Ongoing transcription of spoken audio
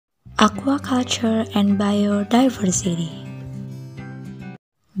Aquaculture and biodiversity.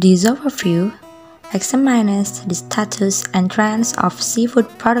 This overview examines the status and trends of seafood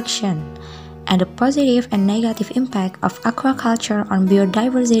production and the positive and negative impact of aquaculture on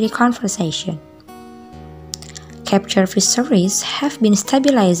biodiversity conservation. Capture fisheries have been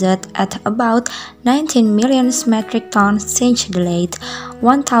stabilized at about 19 million metric tons since the late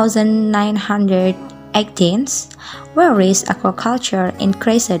 1918s, whereas aquaculture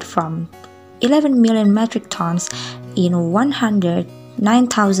increased from 11 million metric tons in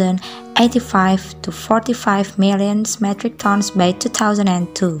 1985 to 45 million metric tons by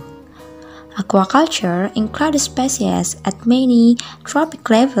 2002. Aquaculture includes species at many trophic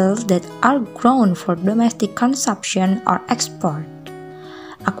levels that are grown for domestic consumption or export.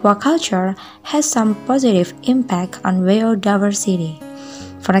 Aquaculture has some positive impact on biodiversity.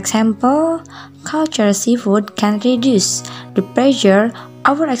 For example, cultured seafood can reduce the pressure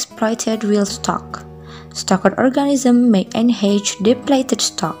over exploited wild stock. Stocked organisms may enhance depleted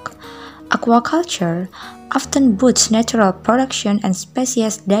stock. Aquaculture often boosts natural production and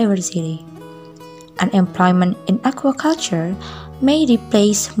species diversity. Unemployment in aquaculture may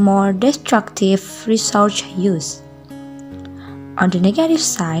replace more destructive resource use. On the negative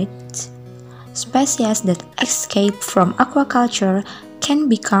side, species that escape from aquaculture can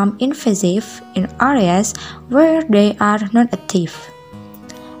become invasive in areas where they are non-native.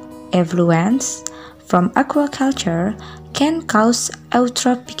 Effluents from aquaculture can cause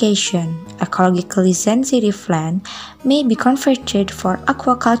eutrophication. Ecologically sensitive land may be converted for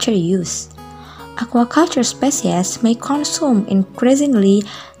aquaculture use. Aquaculture species may consume increasingly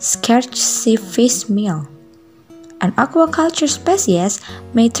scarce seafish meal. An aquaculture species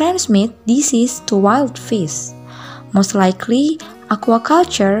may transmit disease to wild fish. Most likely,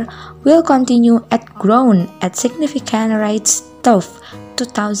 aquaculture will continue at grown at significant rates through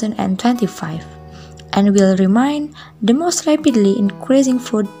 2025 and will remain the most rapidly increasing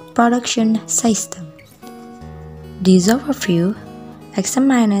food production system. This overview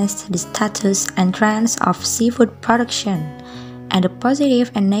examines the status and trends of seafood production and the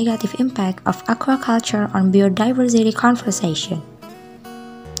positive and negative impact of aquaculture on biodiversity conservation.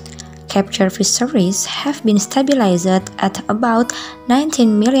 Captured fisheries have been stabilized at about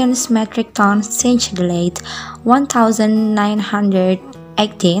 19 million metric tons since the late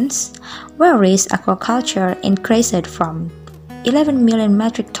 1918s, whereas aquaculture increased from 11 million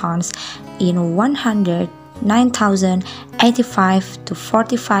metric tons in 1985 to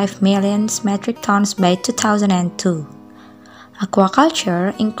 45 million metric tons by 2002.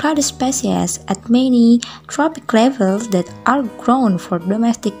 Aquaculture includes species at many trophic levels that are grown for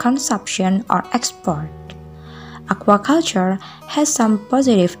domestic consumption or export. Aquaculture has some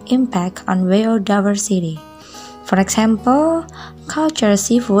positive impact on biodiversity. For example, cultured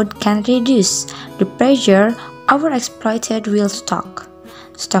seafood can reduce the pressure over exploited wild stock.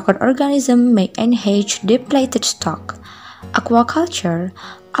 Stocked organisms may enhance depleted stock. Aquaculture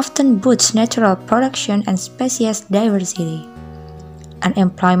often boosts natural production and species diversity.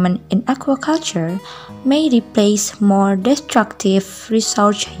 Unemployment in aquaculture may replace more destructive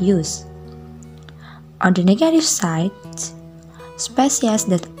resource use. On the negative side, species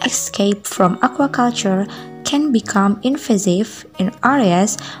that escape from aquaculture can become invasive in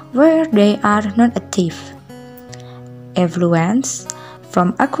areas where they are non-native. Effluents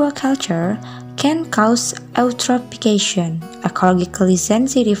from aquaculture can cause eutrophication. Ecologically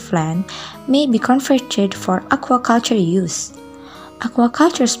sensitive land may be converted for aquaculture use.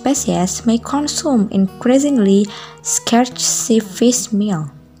 Aquaculture species may consume increasingly scarce seafish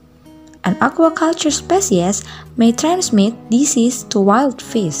meal. An aquaculture species may transmit disease to wild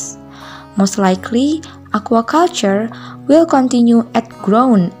fish. Most likely, aquaculture will continue at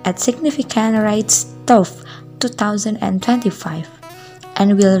grown at significant rates through 2025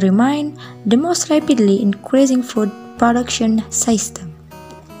 and will remain the most rapidly increasing food production system.